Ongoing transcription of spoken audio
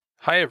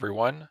Hi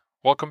everyone,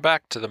 welcome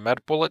back to the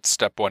MedBullets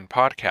Step 1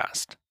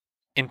 podcast.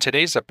 In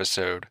today's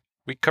episode,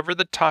 we cover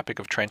the topic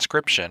of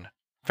transcription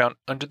found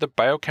under the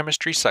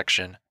Biochemistry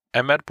section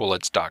at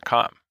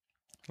medbullets.com.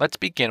 Let's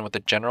begin with a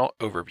general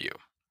overview.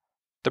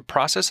 The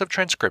process of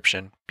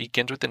transcription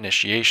begins with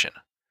initiation,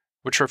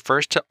 which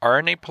refers to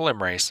RNA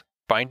polymerase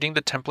binding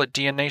the template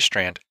DNA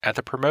strand at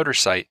the promoter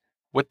site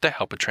with the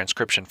help of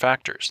transcription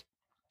factors.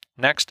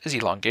 Next is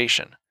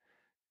elongation.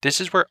 This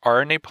is where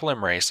RNA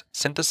polymerase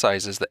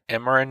synthesizes the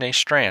mRNA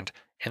strand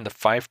in the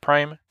 5'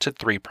 to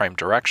 3'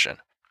 direction,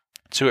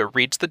 so it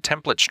reads the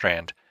template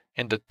strand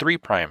in the 3'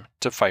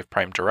 to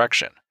 5'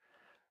 direction.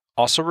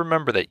 Also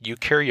remember that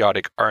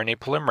eukaryotic RNA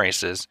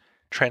polymerases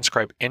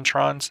transcribe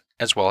introns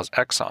as well as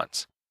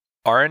exons.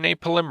 RNA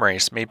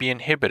polymerase may be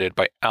inhibited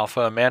by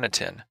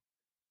alpha-amanitin,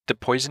 the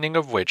poisoning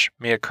of which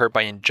may occur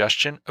by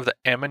ingestion of the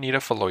Amanita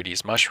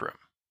phalloides mushroom.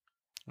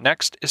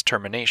 Next is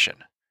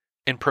termination.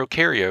 In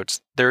prokaryotes,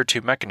 there are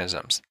two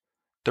mechanisms.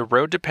 The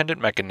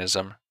Rho-dependent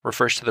mechanism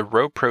refers to the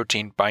Rho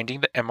protein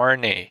binding the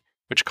mRNA,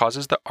 which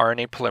causes the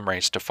RNA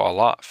polymerase to fall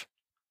off.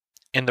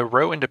 In the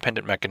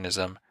Rho-independent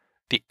mechanism,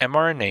 the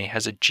mRNA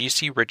has a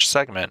GC-rich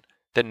segment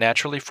that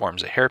naturally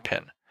forms a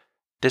hairpin.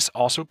 This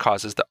also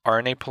causes the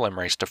RNA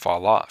polymerase to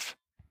fall off.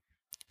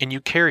 In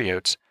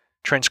eukaryotes,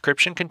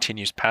 transcription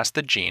continues past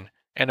the gene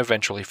and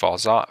eventually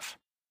falls off.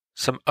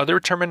 Some other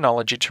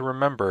terminology to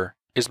remember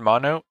is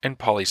mono and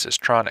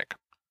polycistronic.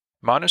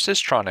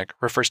 Monocistronic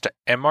refers to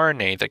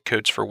mRNA that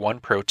codes for one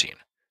protein.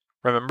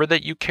 Remember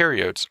that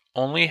eukaryotes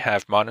only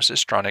have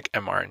monocistronic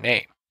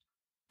mRNA.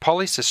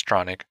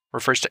 Polycistronic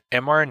refers to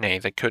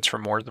mRNA that codes for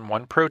more than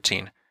one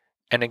protein,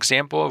 an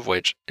example of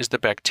which is the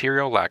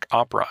bacterial lac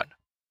operon.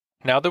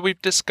 Now that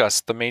we've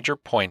discussed the major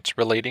points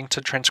relating to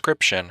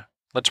transcription,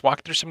 let's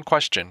walk through some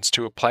questions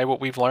to apply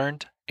what we've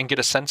learned and get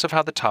a sense of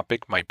how the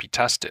topic might be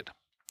tested.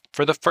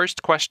 For the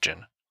first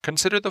question,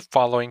 consider the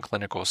following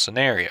clinical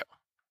scenario.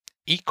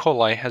 E.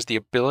 coli has the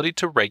ability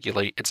to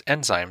regulate its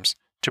enzymes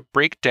to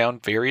break down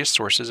various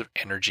sources of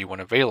energy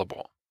when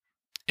available.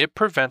 It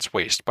prevents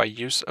waste by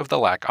use of the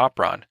lac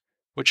operon,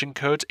 which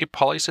encodes a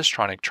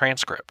polycistronic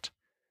transcript.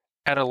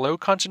 At a low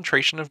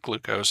concentration of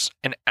glucose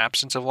and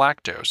absence of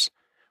lactose,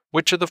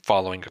 which of the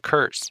following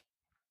occurs?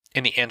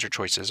 And the answer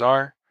choices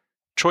are: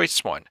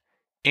 Choice 1,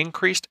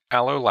 increased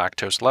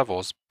allolactose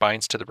levels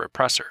binds to the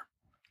repressor.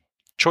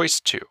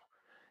 Choice 2,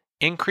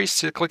 increased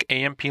cyclic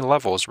AMP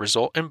levels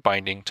result in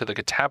binding to the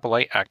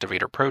catabolite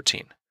activator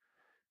protein.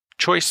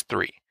 Choice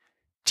 3,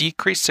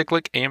 decreased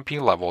cyclic AMP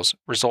levels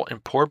result in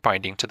poor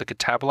binding to the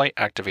catabolite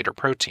activator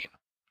protein.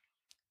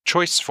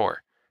 Choice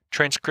 4,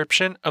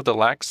 transcription of the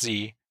LAC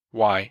Z,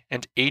 Y,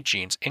 and A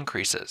genes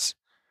increases.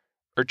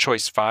 Or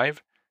choice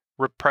 5,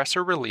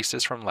 repressor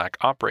releases from LAC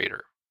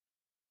operator.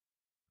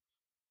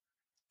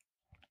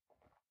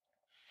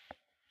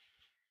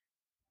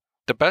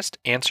 The best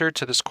answer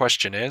to this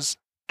question is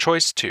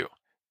choice 2.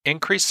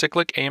 Increased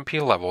cyclic AMP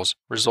levels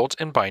result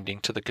in binding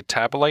to the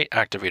catabolite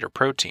activator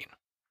protein.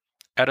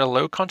 At a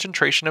low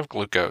concentration of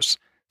glucose,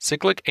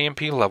 cyclic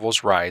AMP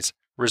levels rise,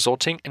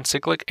 resulting in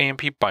cyclic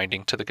AMP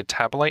binding to the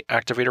catabolite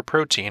activator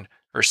protein,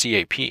 or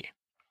CAP.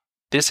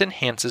 This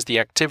enhances the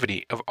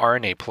activity of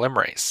RNA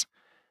polymerase.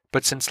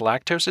 But since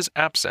lactose is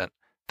absent,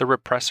 the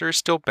repressor is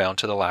still bound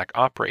to the LAC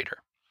operator.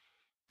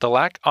 The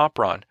LAC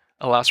operon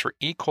allows for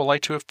E. coli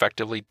to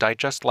effectively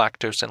digest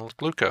lactose and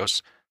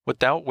glucose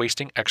without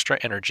wasting extra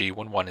energy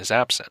when one is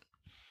absent.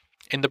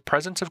 In the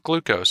presence of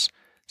glucose,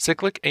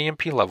 cyclic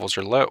AMP levels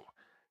are low.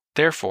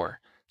 Therefore,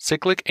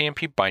 cyclic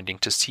AMP binding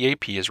to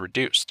CAP is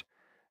reduced.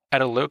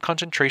 At a low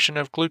concentration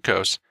of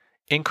glucose,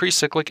 increased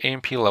cyclic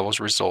AMP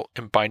levels result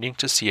in binding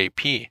to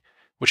CAP,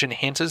 which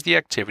enhances the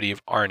activity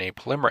of RNA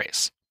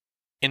polymerase.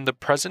 In the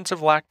presence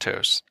of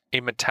lactose, a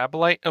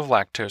metabolite of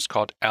lactose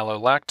called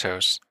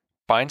allolactose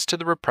binds to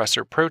the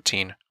repressor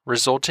protein,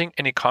 resulting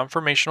in a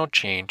conformational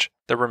change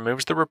that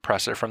removes the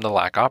repressor from the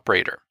LAC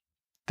operator.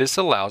 This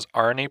allows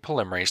RNA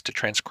polymerase to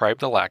transcribe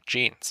the LAC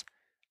genes.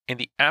 In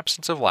the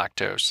absence of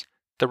lactose,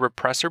 the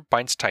repressor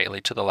binds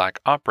tightly to the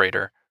LAC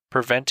operator,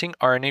 preventing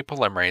RNA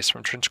polymerase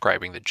from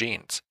transcribing the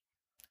genes.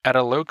 At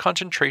a low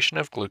concentration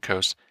of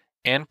glucose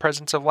and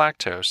presence of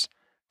lactose,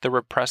 the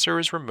repressor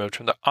is removed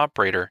from the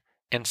operator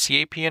and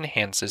CAP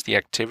enhances the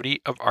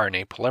activity of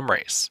RNA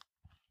polymerase.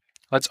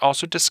 Let's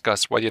also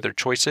discuss why the other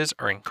choices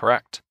are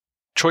incorrect.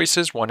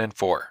 Choices 1 and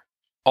 4.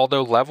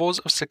 Although levels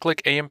of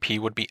cyclic AMP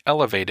would be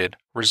elevated,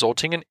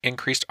 resulting in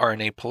increased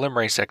RNA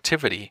polymerase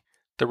activity,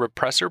 the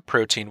repressor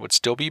protein would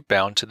still be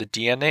bound to the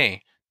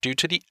DNA due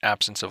to the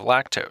absence of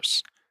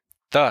lactose.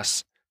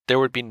 Thus, there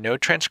would be no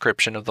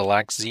transcription of the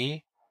LAC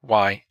Z,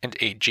 Y, and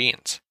A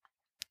genes.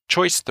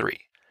 Choice 3.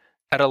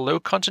 At a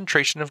low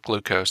concentration of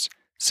glucose,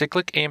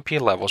 cyclic AMP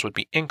levels would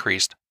be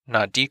increased,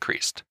 not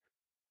decreased.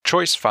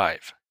 Choice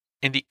 5.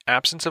 In the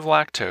absence of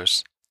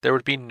lactose, there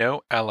would be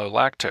no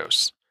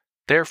allolactose.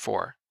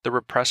 Therefore, the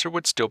repressor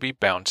would still be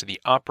bound to the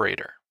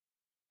operator.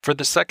 For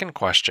the second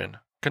question,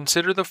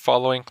 consider the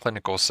following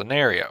clinical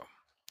scenario.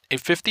 A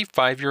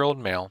 55-year-old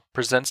male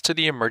presents to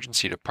the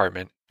emergency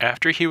department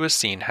after he was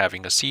seen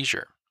having a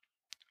seizure.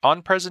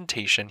 On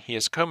presentation, he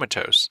is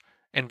comatose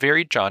and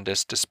very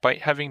jaundiced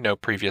despite having no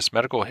previous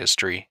medical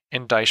history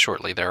and dies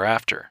shortly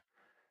thereafter.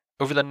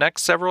 Over the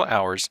next several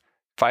hours,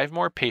 5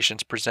 more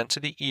patients present to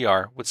the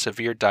ER with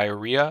severe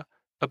diarrhea,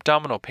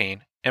 abdominal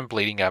pain, and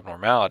bleeding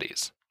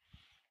abnormalities.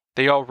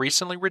 They all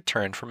recently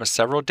returned from a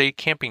several-day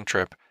camping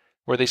trip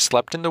where they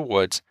slept in the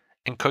woods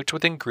and cooked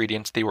with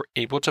ingredients they were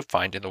able to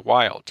find in the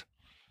wild.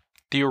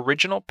 The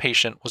original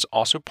patient was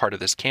also part of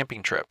this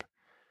camping trip.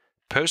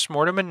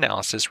 Post-mortem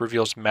analysis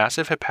reveals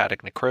massive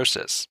hepatic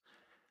necrosis.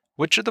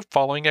 Which of the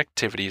following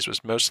activities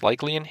was most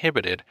likely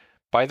inhibited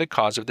by the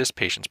cause of this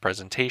patient's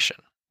presentation?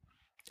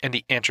 And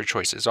the answer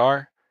choices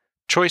are: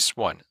 Choice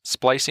 1,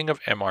 splicing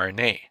of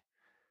mRNA.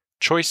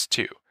 Choice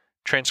 2,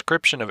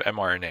 transcription of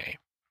mRNA.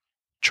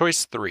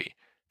 Choice 3,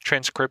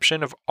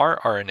 transcription of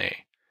rRNA.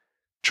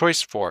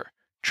 Choice 4,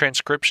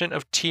 transcription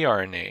of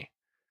tRNA.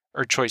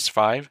 Or choice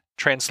 5,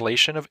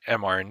 translation of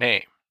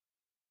mRNA.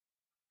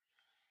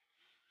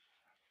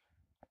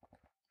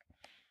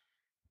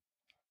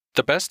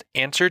 The best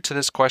answer to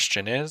this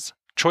question is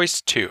choice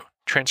 2,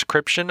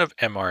 transcription of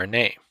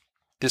mRNA.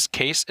 This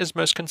case is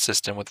most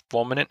consistent with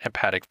fulminant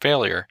hepatic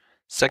failure,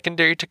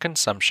 secondary to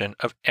consumption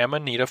of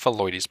Amanita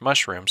phalloides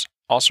mushrooms,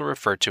 also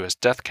referred to as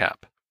death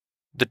cap.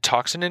 The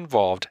toxin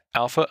involved,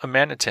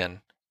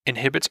 alpha-amanitin,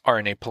 inhibits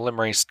RNA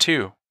polymerase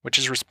II, which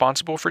is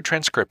responsible for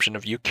transcription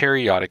of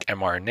eukaryotic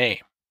mRNA.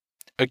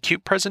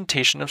 Acute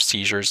presentation of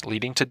seizures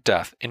leading to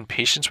death in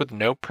patients with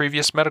no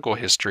previous medical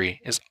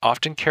history is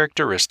often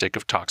characteristic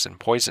of toxin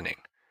poisoning.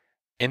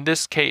 In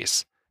this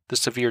case, the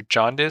severe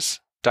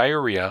jaundice,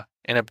 diarrhea,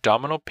 and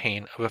abdominal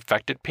pain of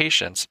affected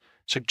patients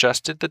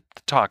suggested that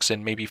the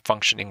toxin may be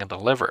functioning in the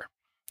liver.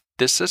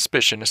 This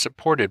suspicion is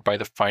supported by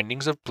the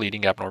findings of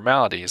bleeding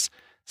abnormalities,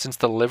 since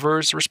the liver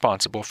is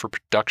responsible for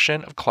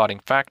production of clotting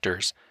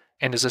factors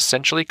and is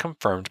essentially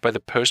confirmed by the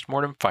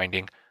post-mortem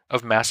finding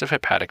of massive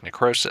hepatic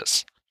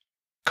necrosis.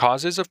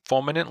 Causes of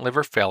fulminant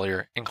liver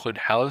failure include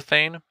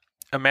halothane,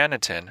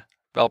 amanitin,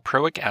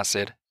 valproic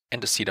acid,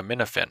 and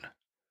acetaminophen.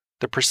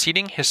 The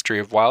preceding history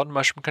of wild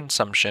mushroom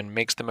consumption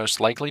makes the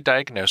most likely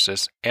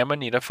diagnosis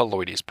Amanita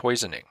phalloides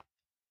poisoning.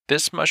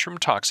 This mushroom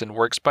toxin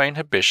works by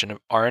inhibition of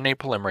RNA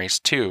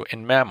polymerase II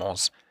in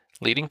mammals,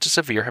 leading to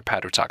severe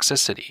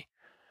hepatotoxicity.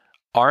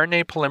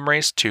 RNA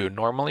polymerase II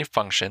normally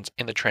functions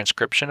in the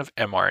transcription of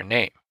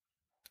mRNA.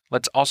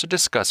 Let's also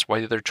discuss why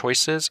the other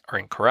choices are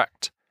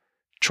incorrect.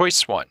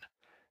 Choice 1.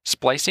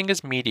 Splicing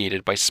is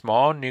mediated by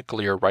small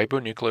nuclear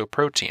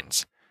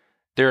ribonucleoproteins.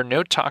 There are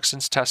no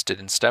toxins tested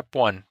in Step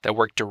 1 that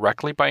work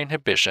directly by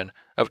inhibition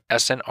of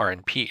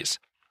snRNPs,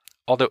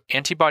 although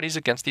antibodies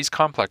against these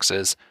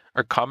complexes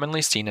are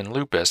commonly seen in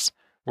lupus,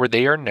 where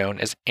they are known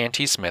as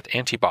anti-Smith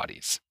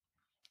antibodies.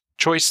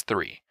 Choice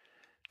 3.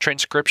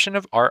 Transcription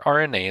of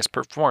rRNA is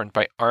performed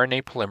by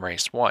RNA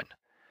polymerase I.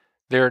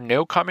 There are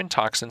no common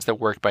toxins that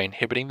work by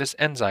inhibiting this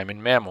enzyme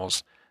in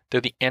mammals, though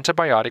the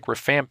antibiotic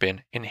rifampin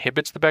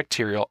inhibits the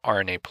bacterial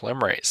RNA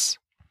polymerase.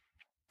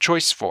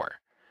 Choice 4.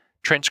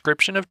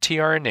 Transcription of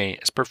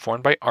tRNA is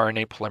performed by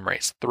RNA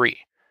polymerase III.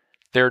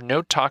 There are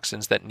no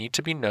toxins that need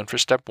to be known for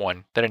Step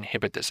 1 that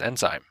inhibit this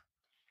enzyme.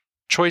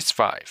 Choice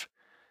 5.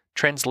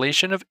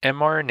 Translation of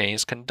mRNA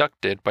is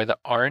conducted by the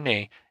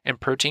RNA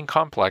and protein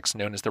complex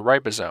known as the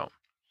ribosome.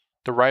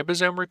 The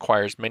ribosome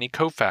requires many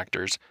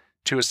cofactors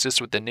to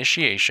assist with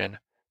initiation,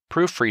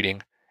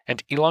 proofreading,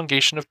 and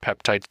elongation of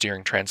peptides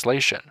during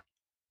translation.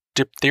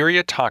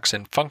 Diphtheria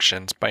toxin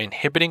functions by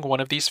inhibiting one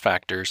of these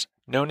factors,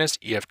 known as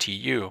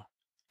EFTU,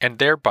 and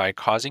thereby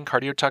causing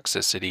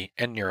cardiotoxicity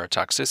and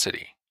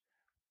neurotoxicity.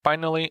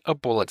 Finally, a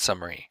bullet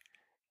summary.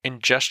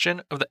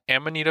 Ingestion of the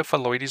Amanita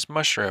phalloides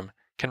mushroom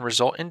can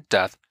result in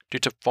death due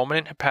to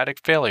fulminant hepatic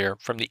failure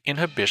from the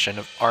inhibition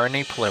of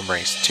RNA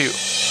polymerase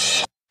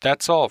II.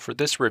 That's all for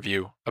this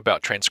review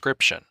about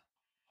transcription.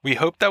 We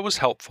hope that was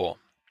helpful.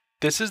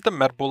 This is the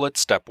MedBullets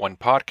Step 1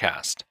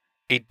 podcast,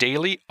 a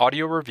daily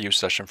audio review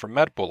session from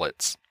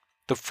MedBullets,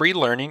 the free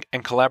learning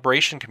and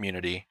collaboration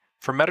community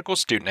for medical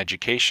student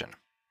education.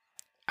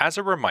 As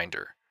a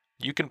reminder,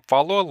 you can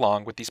follow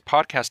along with these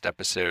podcast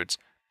episodes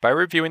by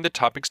reviewing the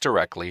topics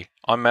directly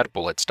on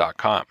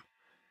medbullets.com.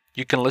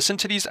 You can listen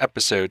to these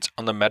episodes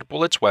on the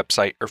MedBullets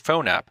website or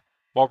phone app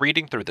while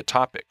reading through the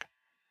topic.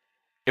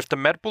 If the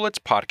MedBullets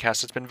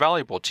podcast has been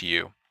valuable to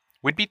you,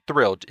 we'd be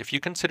thrilled if you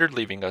considered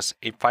leaving us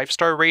a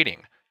 5-star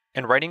rating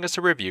and writing us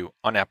a review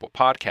on Apple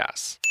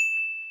Podcasts.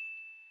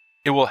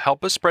 It will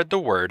help us spread the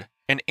word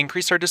and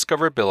increase our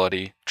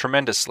discoverability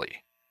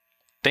tremendously.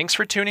 Thanks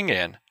for tuning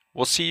in.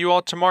 We'll see you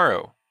all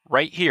tomorrow,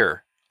 right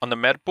here on the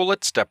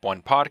MedBullets Step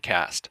 1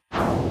 podcast.